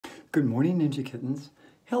Good morning, Ninja Kittens.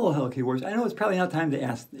 Hello, Hello Kitty Warriors. I know it's probably not time to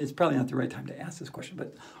ask. It's probably not the right time to ask this question,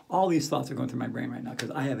 but all these thoughts are going through my brain right now because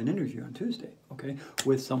I have an interview on Tuesday, okay,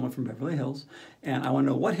 with someone from Beverly Hills, and I want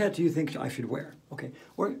to know what hat do you think I should wear, okay?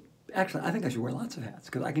 Or actually, I think I should wear lots of hats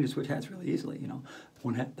because I can just switch hats really easily. You know,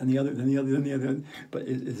 one hat, then the other, then the other, then the other. But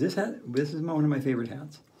is this hat? This is one of my favorite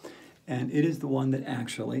hats. And it is the one that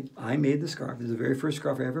actually, I made the scarf. This is the very first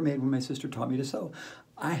scarf I ever made when my sister taught me to sew.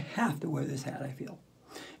 I have to wear this hat, I feel.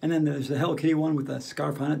 And then there's the Hello Kitty one with a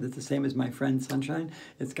scarf on it that's the same as my friend Sunshine.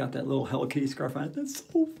 It's got that little Hello Kitty scarf on it. That's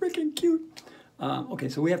so freaking cute. Okay,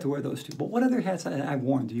 so we have to wear those two. But what other hats I've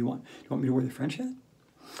worn do you want? Do you want me to wear the French hat?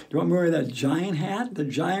 Do you want me to wear that giant hat, the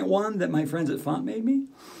giant one that my friends at Font made me?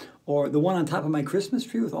 Or the one on top of my Christmas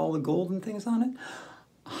tree with all the golden things on it?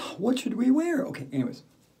 What should we wear? Okay, anyways,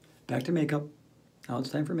 back to makeup. Now it's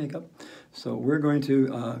time for makeup. So we're going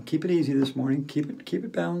to keep it easy this morning. Keep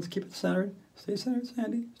it balanced. Keep it centered. Stay centered,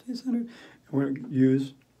 Sandy. Stay centered. And we're going to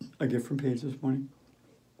use a gift from Paige this morning.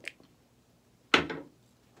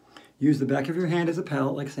 Use the back of your hand as a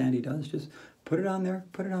palette like Sandy does. Just put it on there.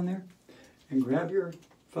 Put it on there. And grab your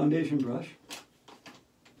foundation brush,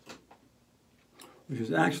 which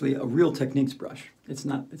is actually a Real Techniques brush. It's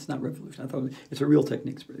not Revolution. I thought it's a Real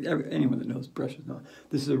Techniques brush. Anyone that knows brushes knows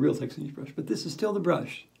this is a Real Techniques brush. But this is still the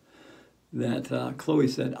brush that Chloe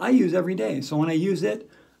said I use every day. So when I use it,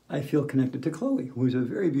 I feel connected to Chloe, who's a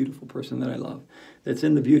very beautiful person that I love, that's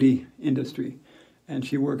in the beauty industry. And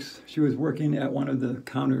she was working at one of the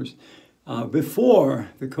counters before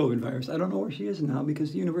the COVID virus. I don't know where she is now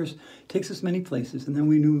because the universe takes us many places and then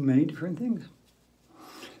we knew many different things.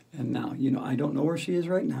 And now, you know, I don't know where she is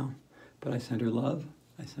right now, but I send her love,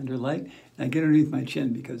 I send her light, and I get underneath my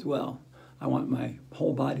chin because, well, I want my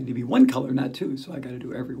whole body to be one color, not two, so I got to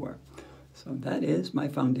do everywhere. So that is my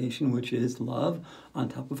foundation, which is love on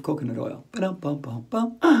top of coconut oil.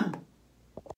 Ba-dum-bum-bum-bum.